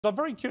I'm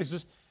very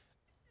curious,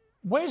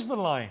 where's the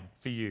line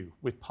for you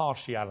with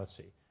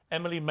partiality?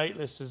 Emily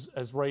Maitlis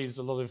has raised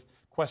a lot of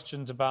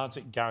questions about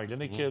it. Gary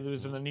Lineker,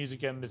 was in the news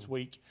again this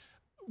week.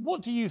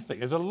 What do you think?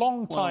 There's a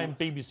long-time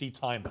BBC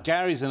timer.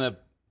 Gary's in a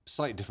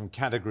slightly different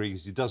category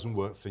because he doesn't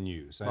work for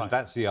news. And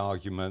that's the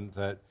argument,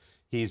 that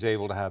he's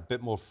able to have a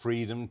bit more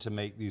freedom to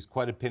make these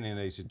quite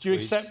opinionated tweets. Do you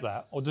accept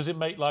that, or does it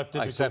make life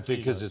difficult? I accept it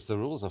because it's the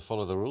rules. I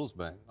follow the rules,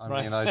 mate.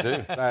 I mean, I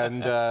do.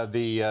 And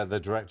the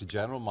Director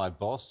General, my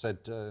boss, said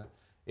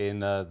in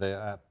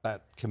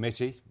that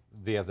committee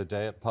the other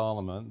day at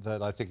Parliament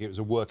that I think it was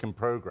a work in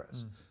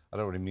progress. I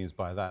don't know what he means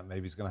by that.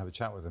 Maybe he's going to have a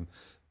chat with him.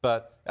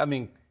 But, I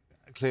mean,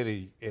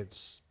 clearly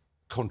it's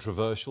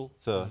controversial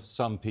for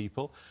some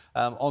people.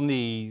 On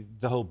the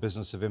whole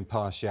business of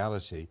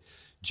impartiality,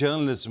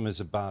 journalism is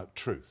about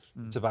truth.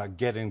 It's about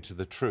getting to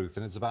the truth,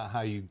 and it's about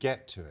how you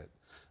get to it.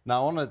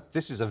 Now,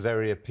 this is a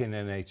very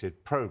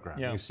opinionated programme.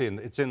 You see,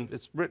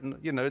 it's written,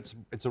 you know,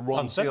 it's a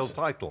Ron Seal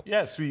title.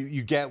 Yes. So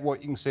you get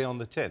what you can see on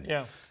the tin.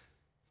 Yeah.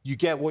 You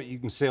get what you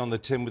can see on the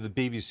tin with the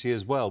BBC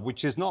as well,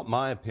 which is not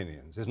my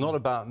opinions. It's not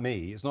about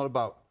me. It's not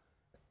about...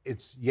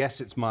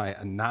 Yes, it's my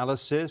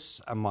analysis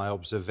and my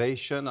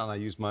observation, and I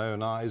use my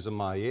own eyes and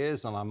my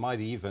ears, and I might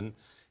even,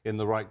 in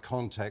the right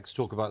context,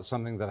 talk about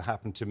something that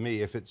happened to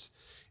me if it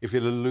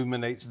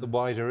illuminates the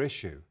wider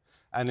issue.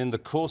 And in the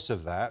course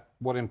of that,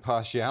 what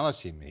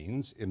impartiality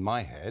means, in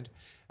my head,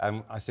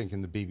 and I think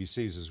in the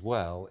BBC's as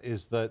well,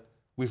 is that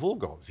we've all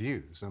got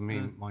views. I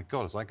mean, my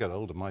God, as I get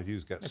older, my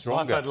views get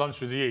stronger. I've had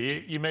lunch with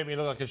you. You make me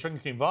look like a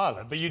shrinking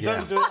violet, but you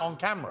don't do it on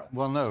camera.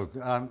 Well, no,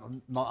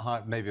 not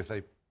high. Maybe if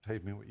they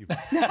paid me what you pay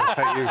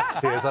you,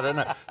 Piers, I don't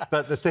know.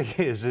 But the thing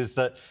is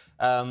that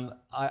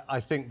I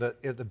think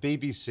that at the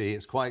BBC,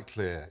 it's quite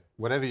clear,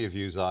 whatever your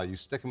views are, you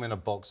stick them in a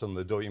box on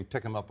the door, you can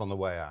pick them up on the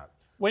way out.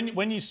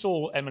 When you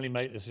saw Emily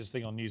Maitlis'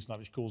 thing on Newsnight,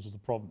 which causes the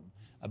problem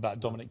about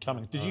Dominic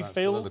Cummings, did you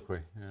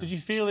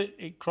feel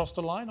it crossed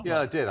a line? Yeah,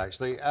 I did,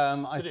 actually.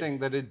 I think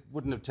that it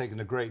wouldn't have taken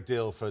a great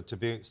deal for it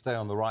to stay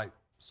on the right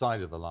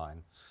side of the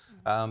line.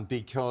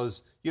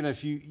 Because, you know,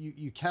 if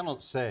you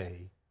cannot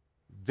say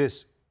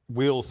this...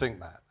 We all think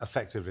that,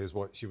 effectively, is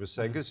what she was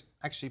saying, because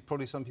actually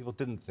probably some people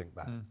didn't think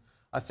that.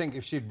 I think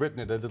if she'd written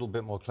it a little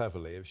bit more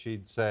cleverly, if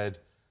she'd said,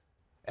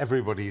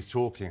 everybody's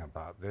talking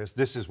about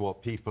this is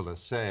what people are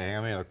saying.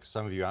 I mean,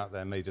 some of you out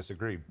there may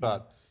disagree,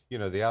 but, you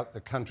know,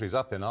 the country's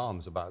up in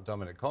arms about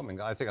Dominic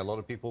Cummings. I think a lot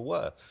of people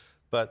were.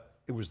 But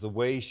it was the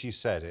way she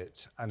said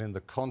it, and in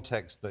the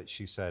context that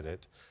she said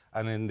it,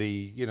 and in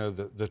the, you know,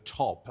 the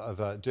top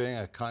of doing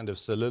a kind of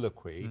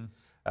soliloquy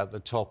at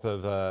the top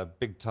of a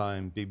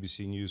big-time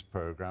BBC News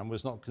programme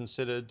was not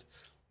considered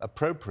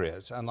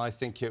appropriate. And I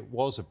think it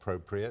was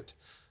appropriate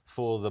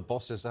for the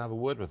bosses to have a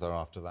word with her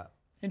after that.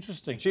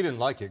 Interesting. She didn't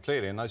like it,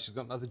 clearly, and now she's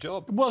got another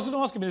job. Well, I was going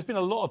to ask you, there's been a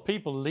lot of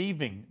people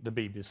leaving the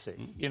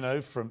BBC, you know,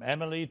 from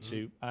Emily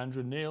to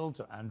Andrew Neil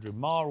to Andrew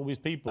Marr, all these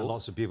people. And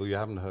lots of people you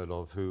haven't heard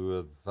of who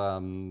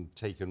have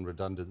taken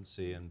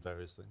redundancy and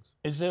various things.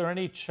 Is there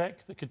any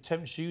check that could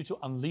tempt you to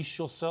unleash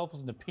yourself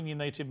as an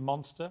opinionated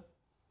monster?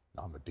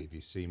 I'm a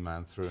BBC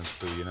man through and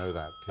through, you know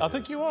that, Piers. I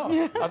think you are.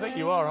 I think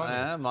you are,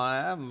 aren't you?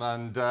 I am.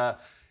 And,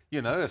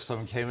 you know, if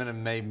someone came in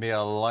and made me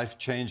a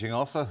life-changing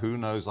offer, who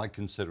knows, I'd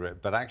consider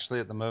it. But actually,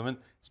 at the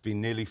moment, it's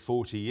been nearly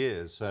 40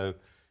 years, so,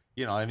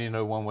 you know, I only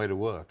know one way to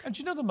work. And do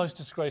you know the most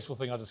disgraceful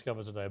thing I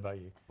discovered today about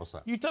you? What's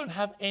that? You don't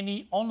have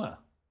any honour.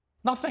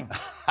 Nothing.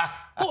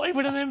 Not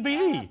even an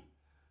MBE.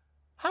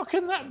 How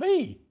can that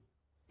be?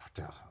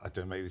 I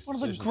don't make these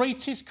decisions. One of the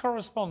greatest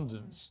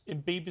correspondents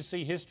in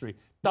BBC history.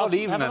 Not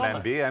even an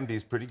MBE.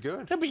 MBE's pretty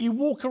good. No, but you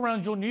walk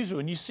around your newsroom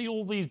and you see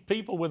all these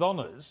people with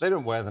honours. They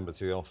don't wear them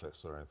to the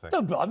office or anything.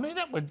 No, but I mean,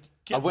 that would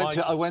get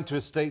I went to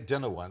a state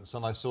dinner once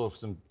and I saw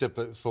some it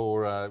was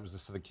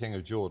for the King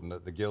of Jordan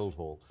at the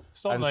Guildhall.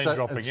 Stop name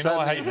dropping. You know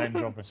I hate name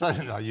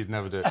dropping. No, you'd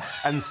never do it.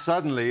 And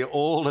suddenly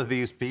all of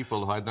these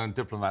people who I'd known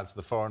diplomats at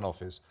the Foreign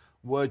Office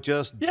were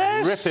just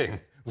dripping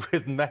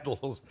with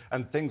medals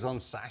and things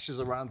on sashes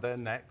around their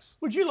necks.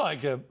 Would you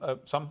like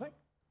something?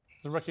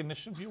 The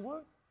recognition for your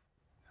work?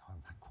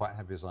 I'm quite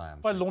happy as I am.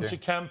 If I launch a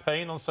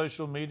campaign on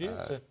social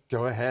media?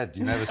 Go ahead.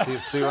 You never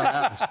see what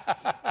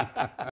happens.